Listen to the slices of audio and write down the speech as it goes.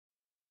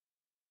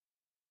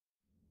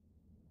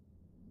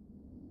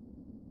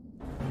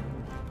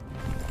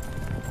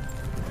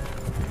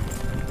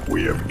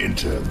We have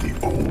entered the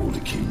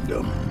old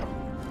kingdom.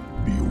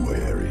 Be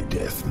wary,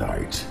 Death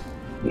Knight.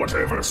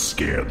 Whatever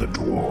scared the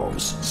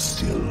dwarves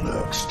still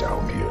lurks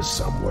down here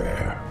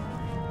somewhere.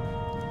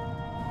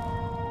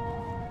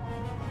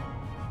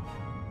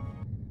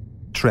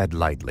 Tread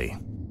lightly.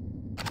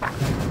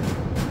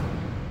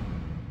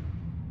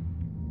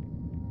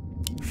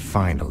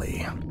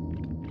 Finally.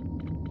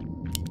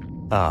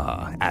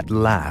 Ah, at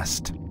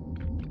last.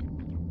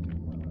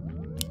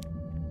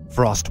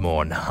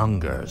 Frostmourne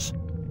hungers.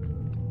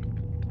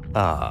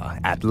 Ah,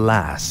 at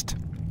last.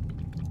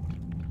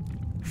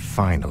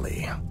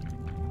 Finally.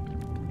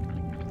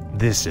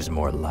 This is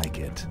more like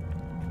it.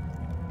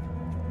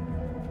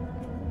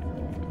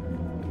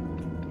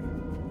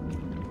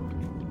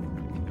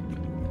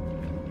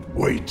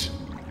 Wait.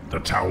 The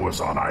towers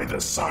on either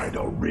side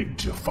are rigged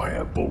to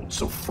fire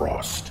bolts of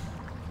frost.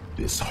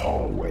 This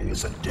hallway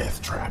is a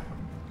death trap.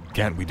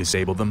 Can't we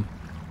disable them?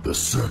 The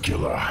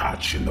circular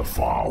hatch in the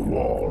far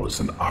wall is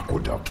an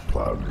aqueduct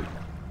plug.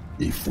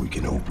 If we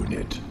can open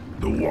it,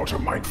 the water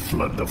might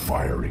flood the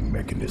firing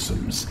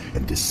mechanisms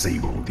and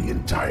disable the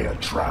entire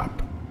trap.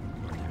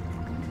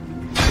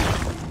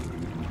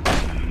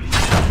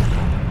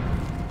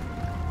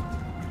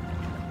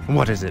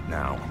 What is it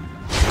now?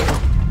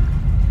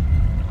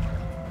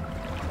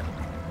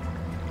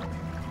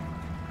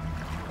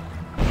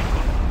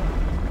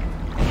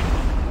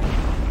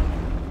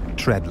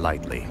 Tread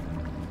lightly.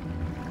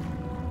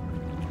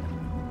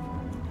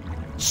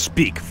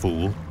 Speak,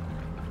 fool.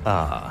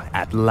 Ah,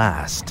 at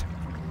last.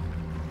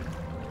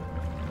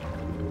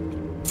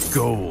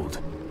 Gold.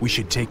 We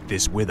should take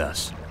this with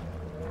us.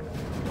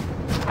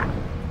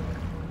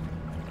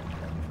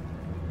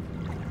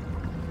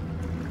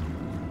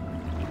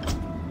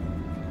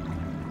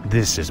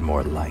 This is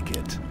more like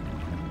it.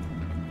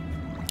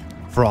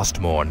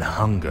 Frostmourne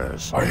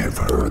hungers. I have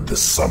heard the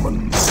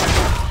summons.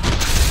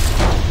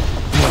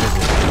 What is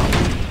it now?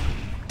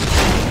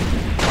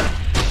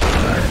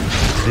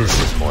 This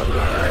is more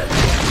like it.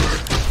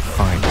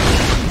 Finally.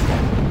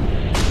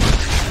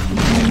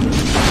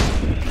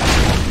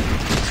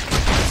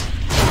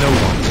 No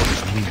one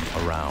wants me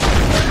around.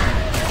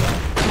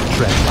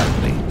 Tread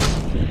lightly.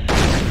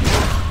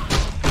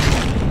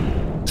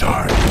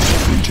 Time is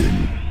fleeting.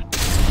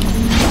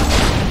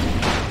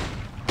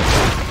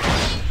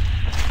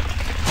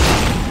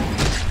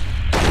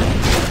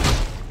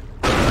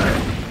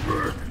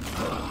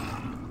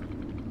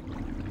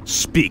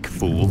 Speak,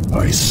 fool.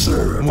 I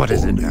serve What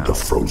is it only now? the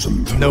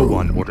frozen throne. No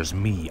one orders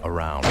me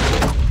around.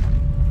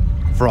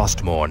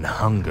 Frostmourne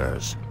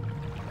hungers.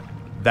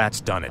 That's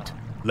done it.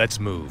 Let's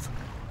move.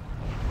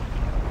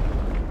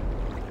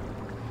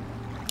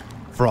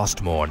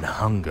 Frostmourne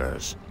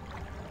hungers.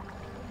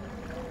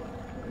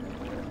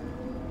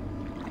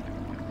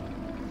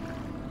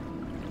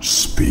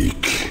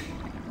 Speak.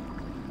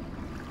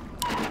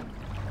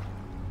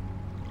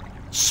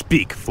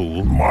 Speak,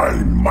 fool. My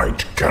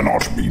might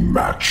cannot be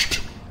matched.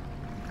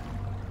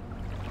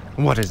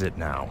 What is it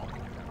now?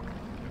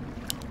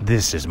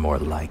 This is more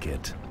like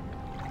it.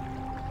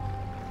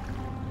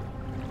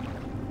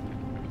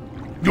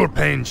 Your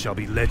pain shall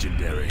be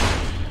legendary.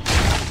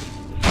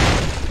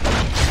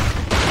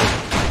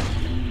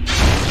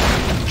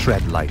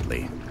 Tread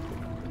lightly.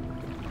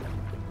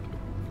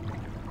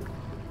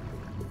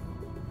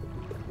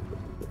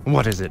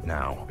 What is it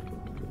now?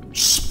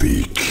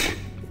 Speak.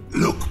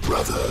 Look,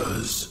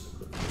 brothers.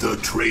 The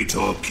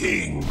traitor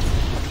king.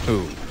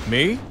 Who?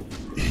 Me?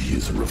 He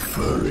is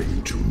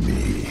referring to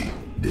me,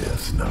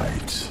 Death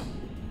Knight.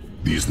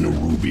 These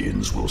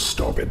Nerubians will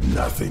stop at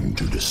nothing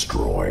to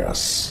destroy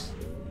us.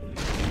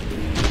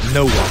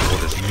 No one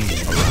orders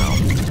me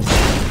around.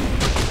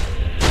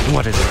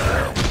 What is it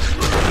now?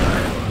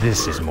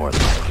 This is more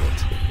like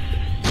it.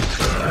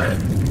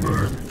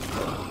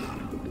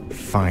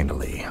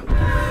 Finally.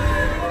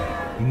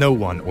 No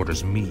one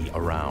orders me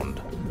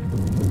around.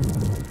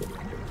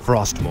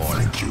 Frostmourne.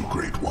 Thank you,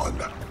 Great One.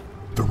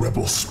 The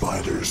rebel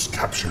spiders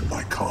captured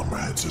my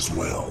comrades as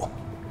well.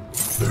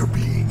 They're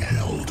being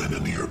held in a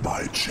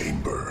nearby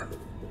chamber.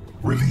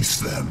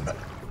 Release them,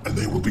 and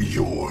they will be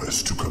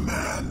yours to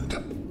command.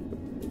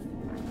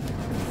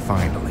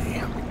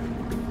 Finally.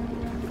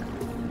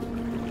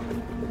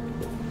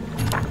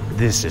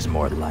 This is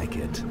more like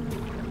it.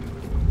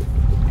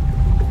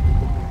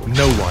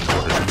 No one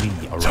orders me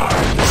around.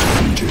 Time is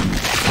fleeting.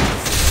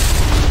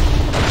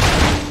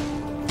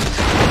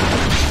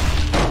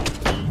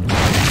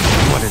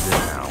 What is it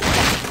now?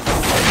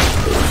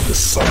 Heard the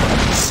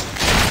summons.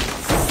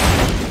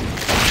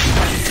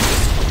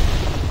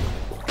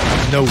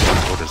 No one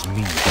orders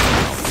me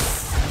around.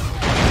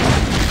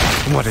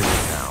 What is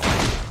it now?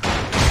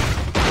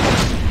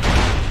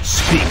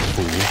 Speak,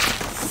 fool.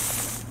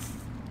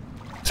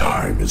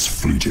 Time is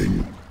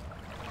fleeting.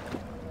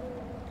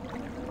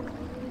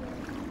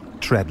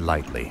 Tread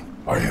lightly.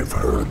 I have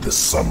heard the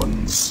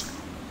summons.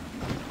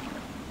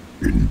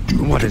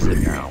 Indubitably. What is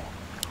it now?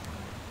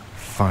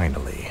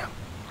 Finally.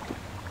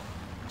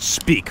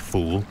 Speak,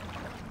 fool.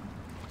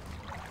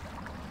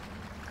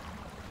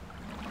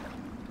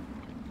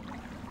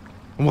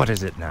 What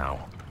is it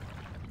now?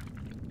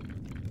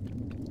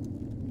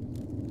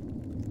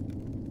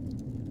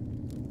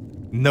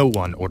 No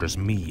one orders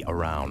me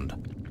around.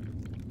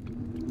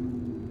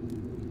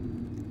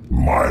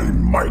 My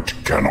might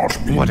cannot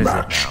be What is it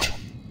matched. now?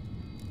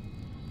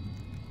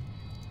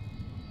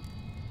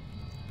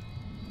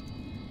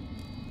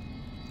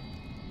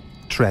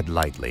 Tread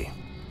lightly.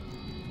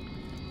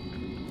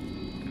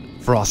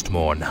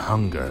 Frostmourne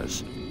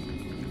hungers.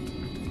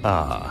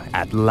 Ah,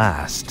 at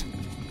last.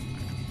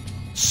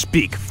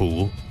 Speak,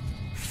 fool.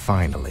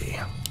 Finally.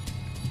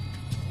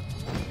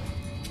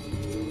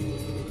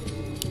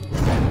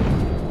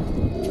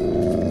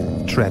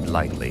 Tread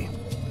lightly.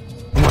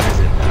 What is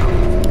it now?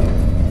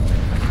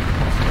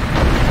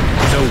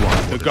 No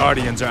one. The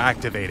Guardians are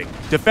activating.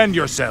 Defend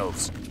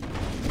yourselves.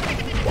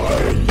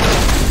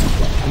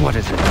 What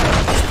is it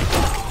now?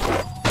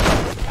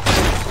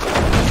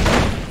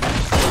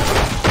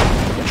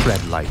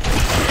 Tread lightly.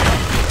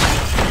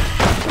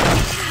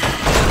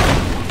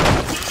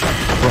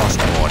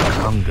 Frostmourne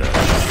hunger.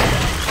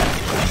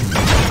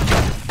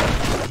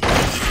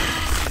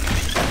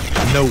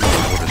 No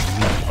one orders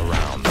me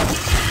around.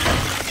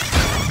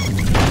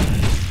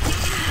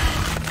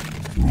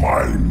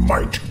 My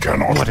might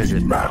cannot What is be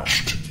it now?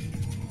 matched.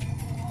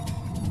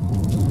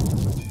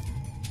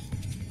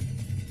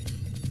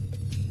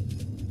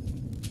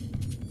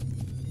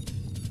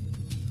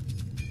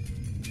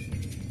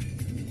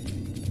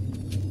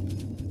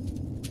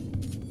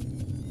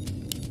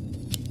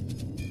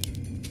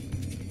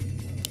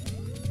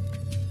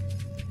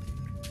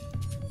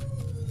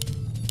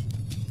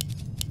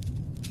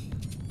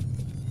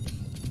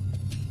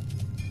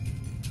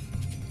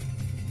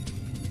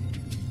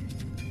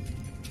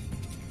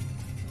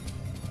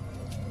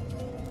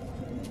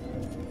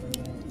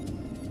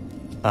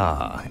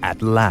 Ah,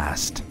 at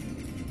last.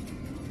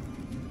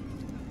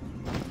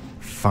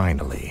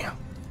 Finally.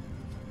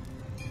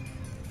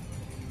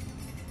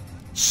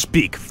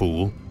 Speak,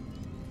 fool.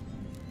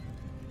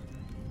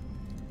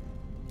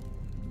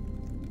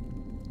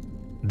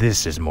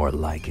 This is more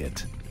like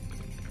it.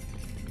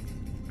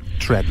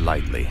 Tread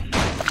lightly.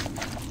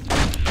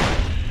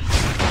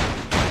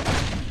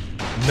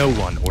 No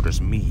one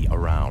orders me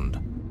around.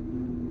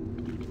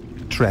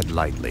 Tread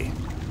lightly.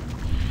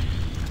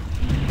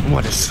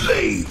 What is it?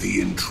 Slay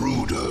the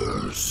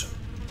intruders.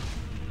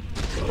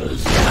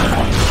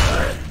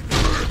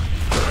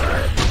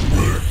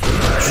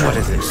 What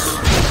is it?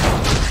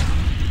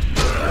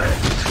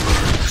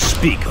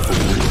 Speak,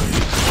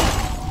 fool.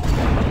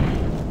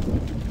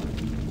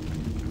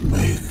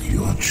 Make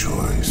your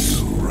choice,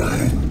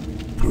 Rang.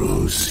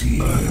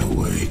 Proceed. I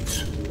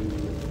await.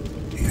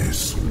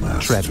 Yes,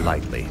 master. Tread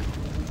lightly.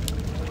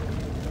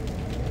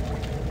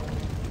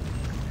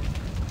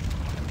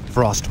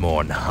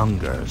 Frostmourne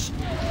hungers.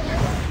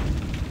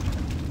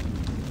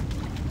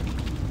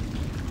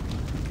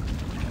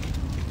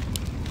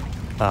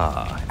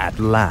 Ah, at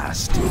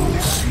last.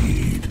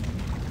 Proceed.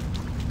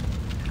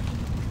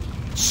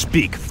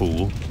 Speak,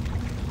 fool.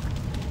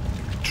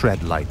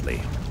 Tread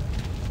lightly.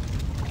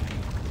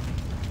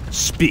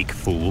 Speak,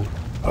 fool.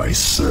 I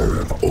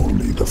serve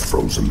only the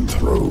frozen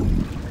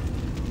throne.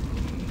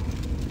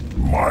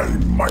 My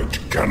might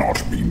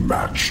cannot be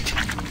matched.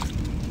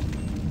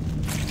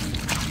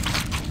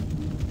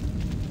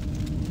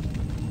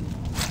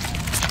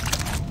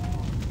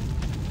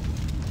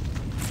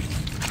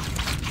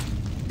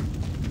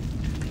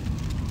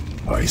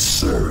 I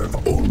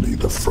serve only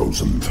the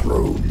frozen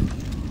throne.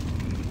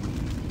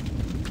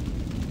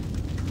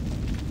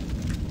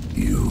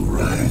 You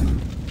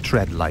rang.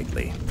 Tread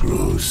lightly.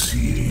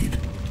 Proceed.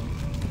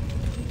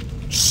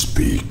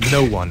 Speak.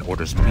 No one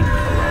orders me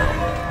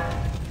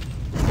around.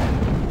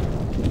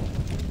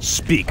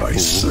 Speak, I fool.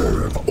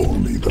 serve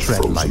only the Tread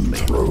frozen lightly.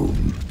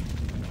 throne.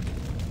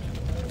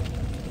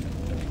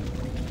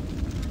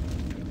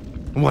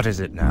 What is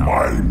it now?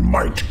 My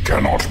might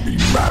cannot be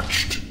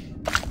matched.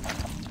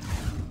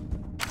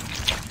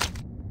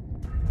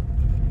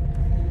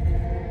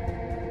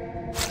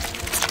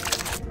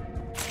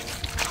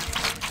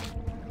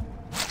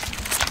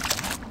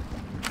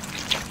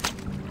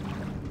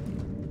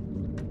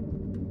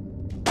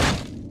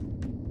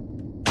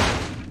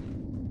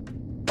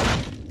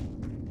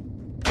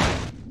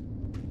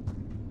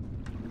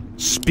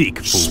 Speak,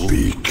 fool.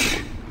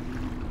 Speak.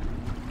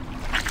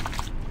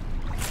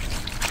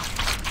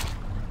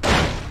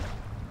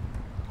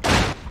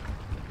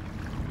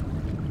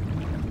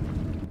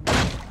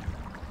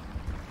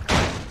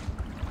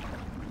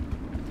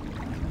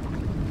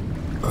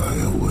 I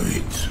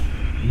await.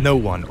 No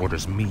one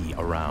orders me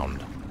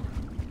around.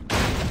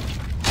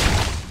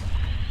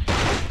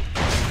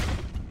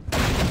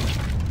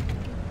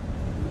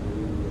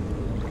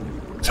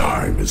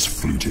 Time is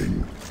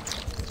fleeting.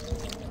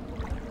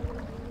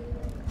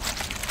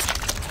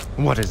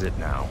 What is it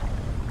now?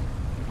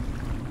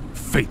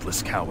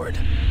 Faithless coward.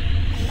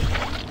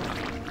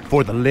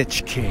 For the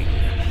Lich King.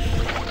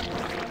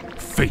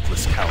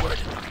 Faithless coward.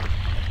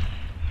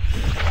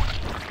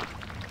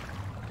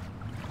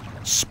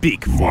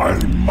 Speak, fool.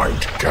 My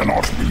might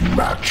cannot be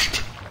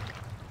matched.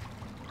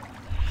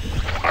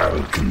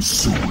 I'll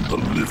consume the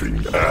living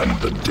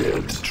and the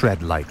dead.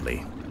 Tread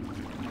lightly.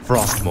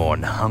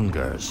 Frostmourne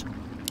hungers.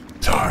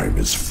 Time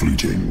is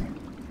fleeting.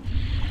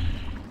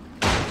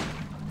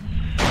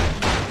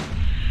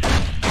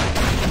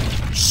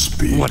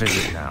 Speak. What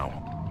is it now?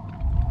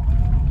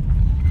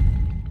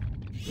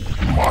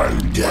 My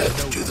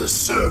death to the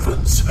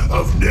servants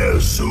of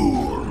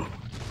Ner'zhul.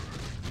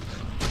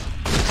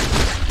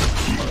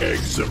 The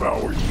eggs of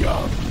our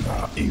young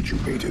are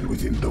incubated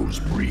within those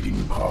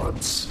breeding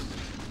pods.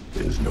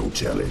 There's no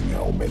telling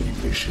how many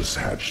vicious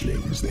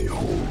hatchlings they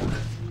hold.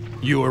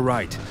 You are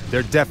right.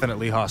 They're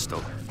definitely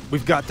hostile.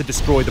 We've got to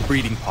destroy the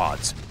breeding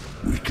pods.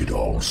 We could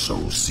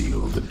also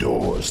seal the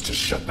doors to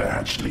shut the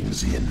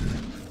hatchlings in.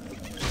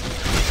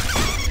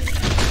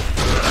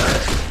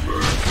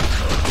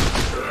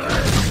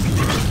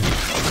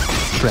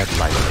 Tread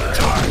lightly.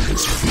 Time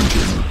is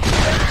fleeting.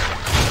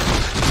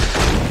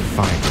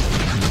 Finally.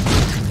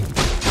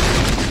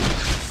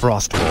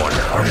 Frostborn.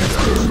 I have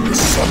heard the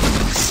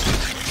summons.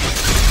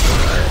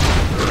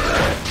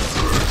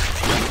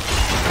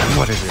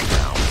 What is it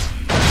now?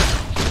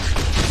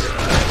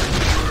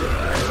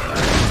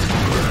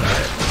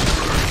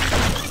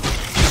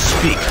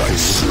 Speak. I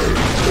serve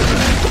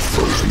only the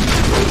frozen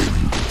throne.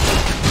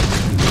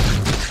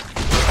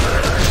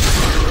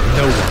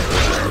 No one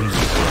will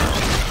leave.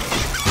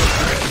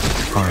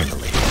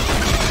 Finally.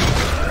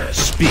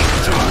 Speak.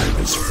 Time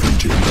is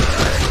fleeting.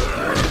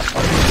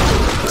 I have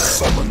heard the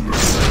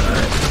summons.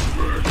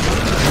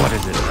 What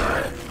is it?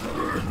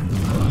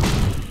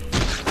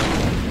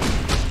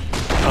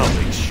 I'll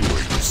make sure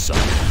you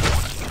suffer.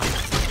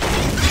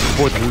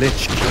 For the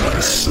Lich King. I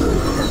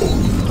serve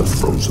only the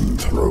frozen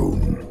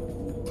throne.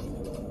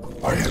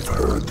 I have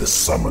heard the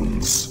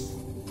summons.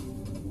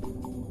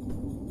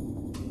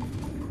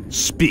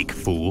 Speak,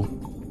 fool.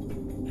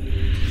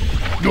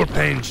 Your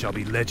pain shall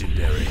be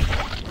legendary.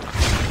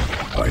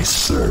 I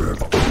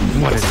serve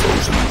only What the is it?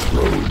 frozen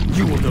throne.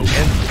 You will know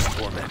endless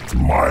torment.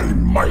 My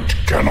might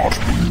cannot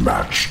be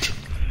matched.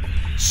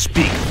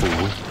 Speak,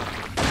 fool.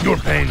 Your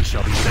pain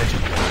shall be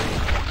legendary.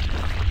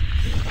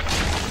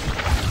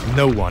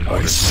 No one I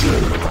orders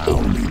serve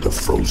only the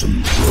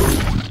frozen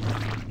throne.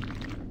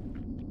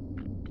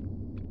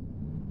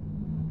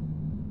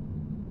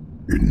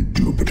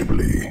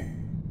 Indubitably.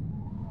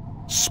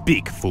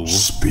 Speak, fool.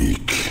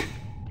 Speak.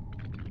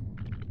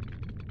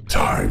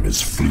 Time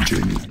is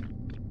fleeting.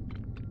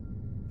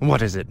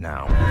 What is it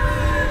now?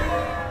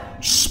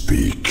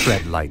 Speak.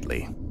 Tread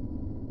lightly.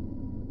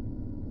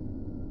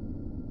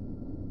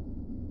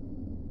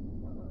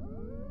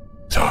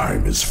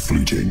 Time is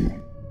fleeting.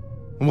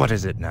 What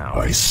is it now?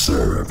 I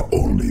serve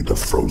only the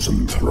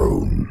frozen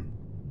throne.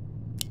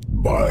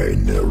 By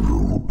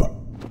Nerub.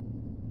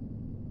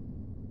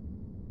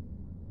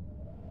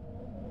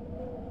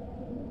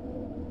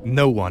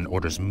 No one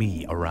orders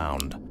me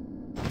around.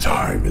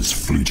 Time is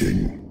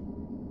fleeting.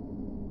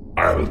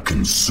 I'll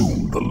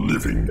consume the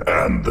living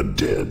and the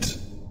dead.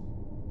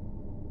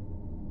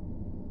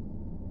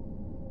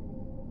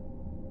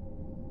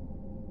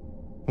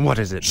 What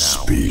is it now?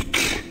 Speak.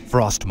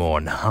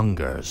 Frostmourne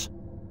hungers.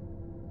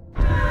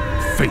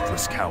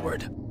 Faithless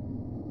coward.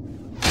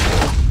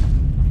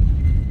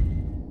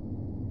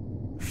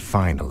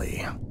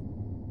 Finally.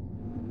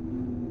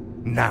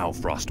 Now,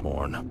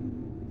 Frostmourne.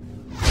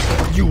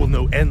 You will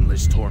know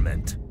endless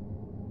torment.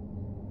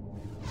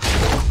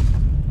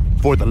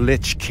 For the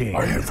Lich King.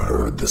 I have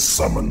heard the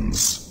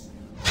summons.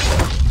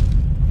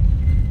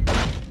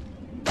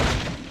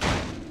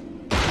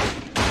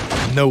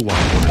 No one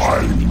orders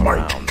My me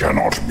might around.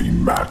 cannot be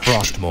matched.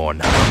 Frostmourne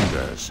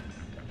hungers.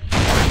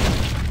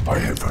 I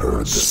have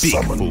heard the Speak,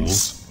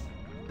 summons.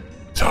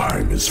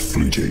 Time is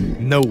fleeting.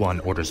 No one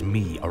orders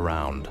me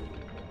around.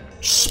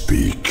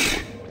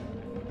 Speak.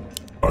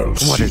 I'll What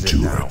see is it to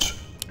now? it.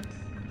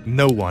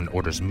 No one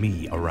orders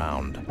me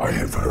around. I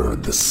have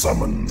heard the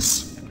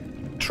summons.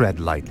 Tread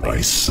lightly.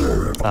 I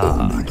serve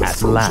only the at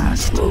frozen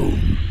last.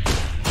 throne.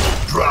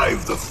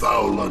 Drive the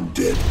foul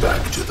undead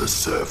back to the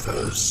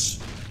surface.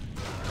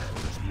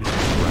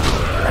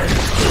 I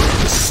have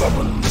heard the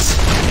summons.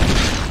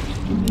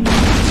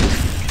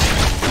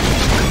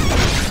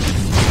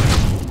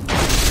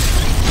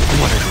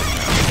 What is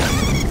it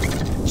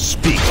now?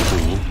 Speak,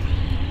 fool.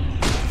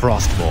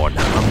 Frostmourne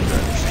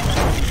hungers.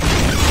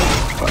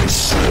 I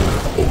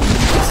serve only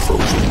the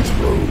frozen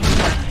throne.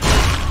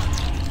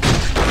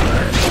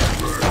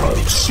 I'll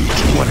see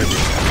to What is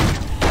it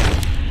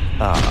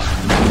now?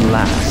 At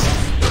last.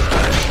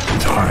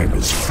 Time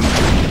is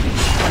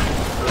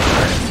fleeting.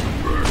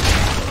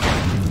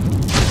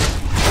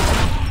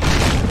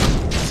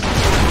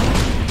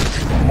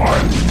 My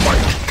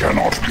might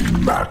cannot be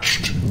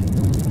matched.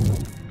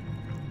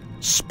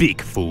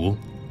 Speak, fool.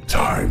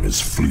 Time is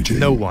fleeting.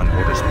 No one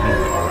orders me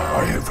around.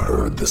 I have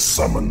heard the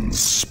summons.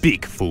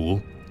 Speak,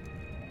 fool.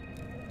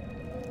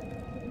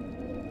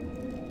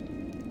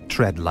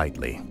 Tread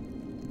lightly.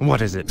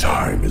 What is it?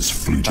 Time is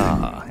fleeting.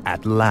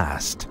 At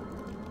last.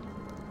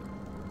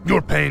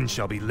 Your pain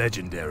shall be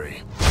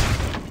legendary.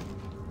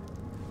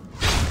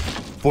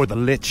 For the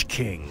Lich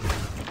King.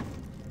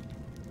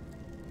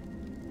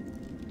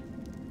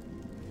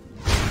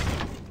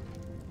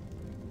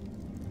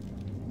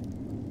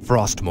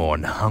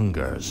 Frostmourne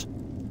hungers.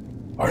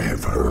 I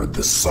have heard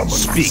the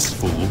summons. Speak,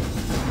 fool.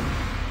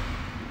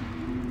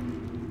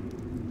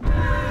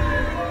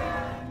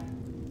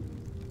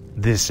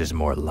 This is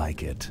more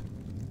like it.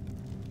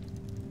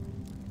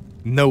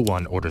 No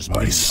one orders me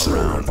I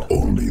serve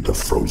only the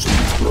frozen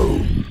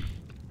throne.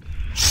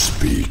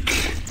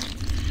 Speak.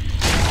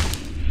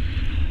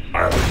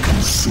 I'll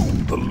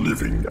consume the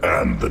living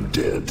and the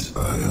dead.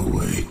 I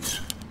await.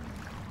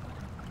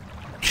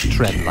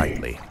 Tread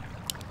lightly.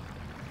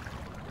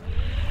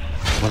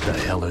 What the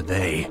hell are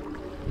they?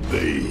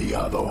 They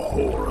are the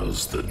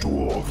horrors the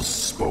dwarves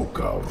spoke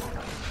of.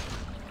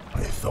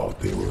 I thought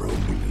they were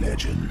only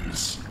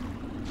legends.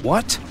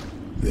 What?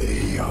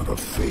 They are the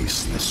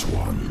faceless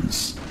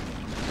ones.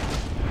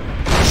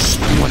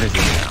 What is it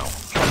now?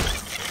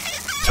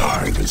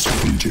 Time is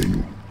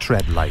fleeting.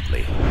 Tread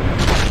lightly.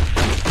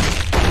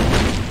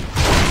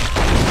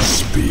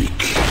 Speak.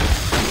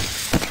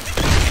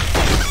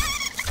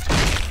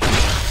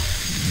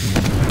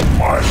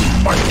 My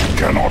might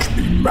cannot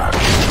be matched.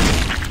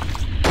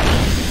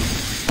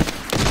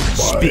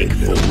 Speak,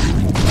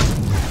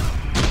 fool.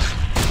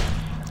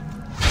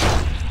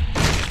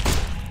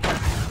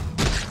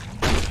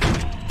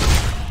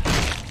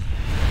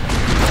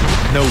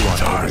 No one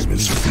Time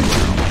is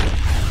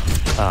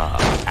fleeting.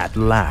 At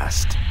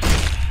last.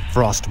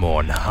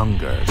 Frostmourne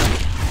hungers.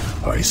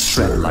 I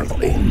serve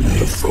lightly. only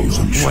the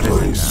frozen What is it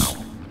choice.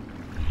 now?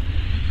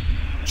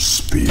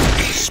 Speak.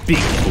 Speak,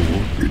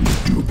 fool.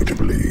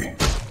 Indubitably.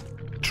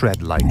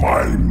 Tread lightly.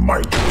 My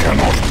might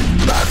cannot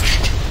be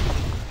matched.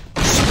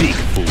 Speak,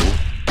 fool.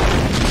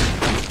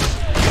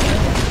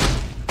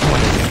 What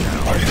is it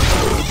now? I have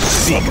heard the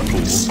Speak,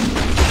 summons. fool.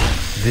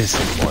 This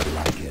is more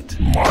like it.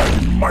 My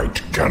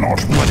might cannot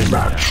What be is it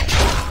matched.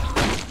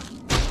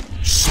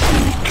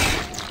 Speak.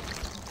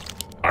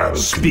 I'll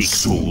Speak,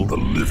 consume fool. the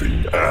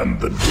living and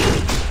the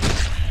dead.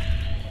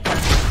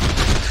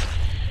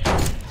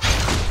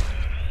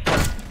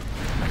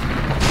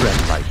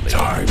 Tread lightly.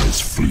 Time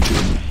is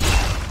fleeting.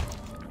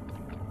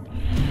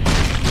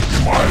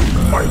 My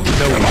might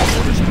cannot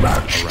be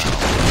matched.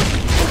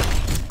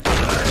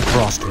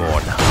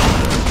 Frostmourne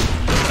hungers.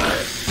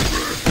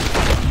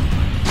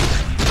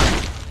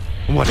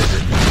 What is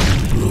it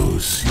now?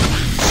 Lucy,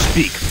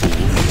 Speak, fool.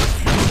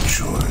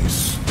 your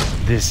choice.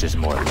 This is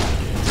more like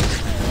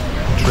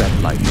it.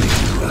 Tread lightly.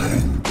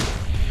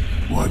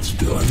 What's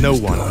done No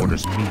is one done.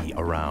 orders me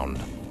around.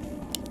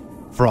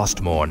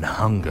 Frostmourne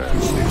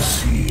hungers.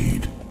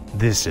 Proceed.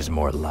 This is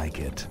more like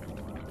it.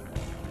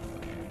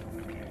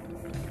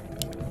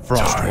 Time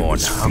Frostmourne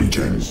is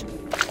hungers.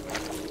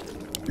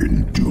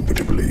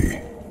 Indubitably.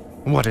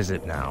 What is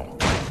it now?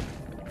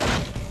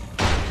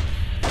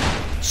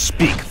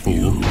 Speak,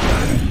 fool.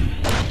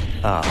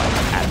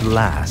 At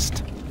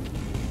last.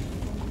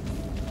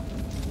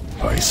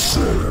 I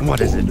serve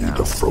What is it only now?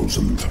 the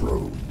frozen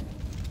throne.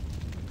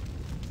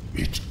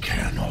 It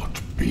cannot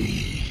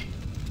be.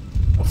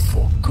 A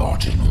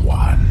forgotten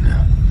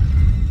one.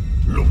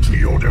 Look to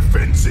your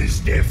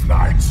defenses, Death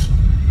Knight.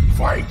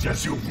 Fight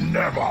as you've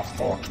never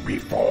fought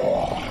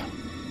before.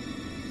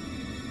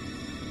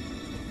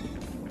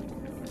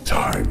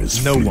 Time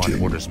is No fleeting.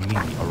 one orders me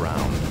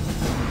around.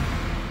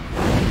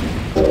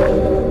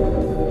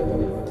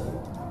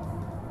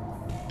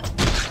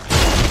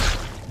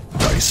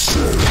 I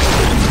serve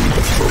only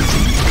the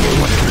frozen throne.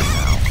 What is it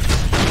now?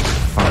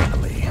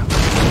 Finally.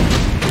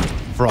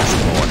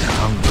 Frostmourne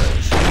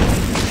hungers.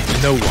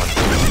 No one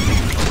orders me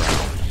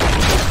around.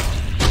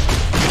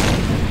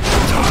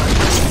 Time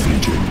is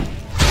fleeting.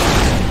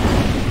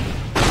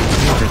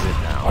 What is it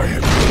now? I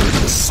have heard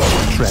the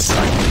summons. Tread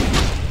lightly.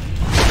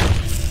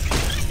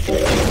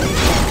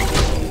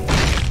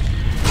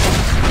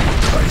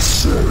 I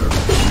serve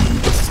only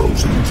the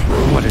frozen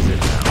throne. What is it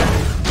now?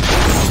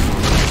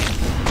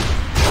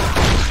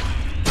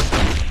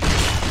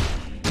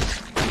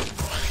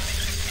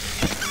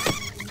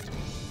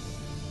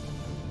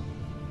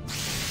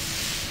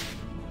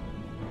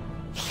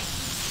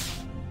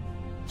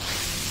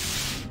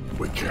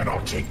 We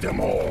cannot take them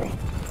all.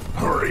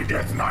 Hurry,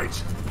 Death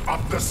Knight.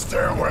 Up the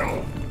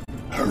stairwell.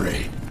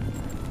 Hurry.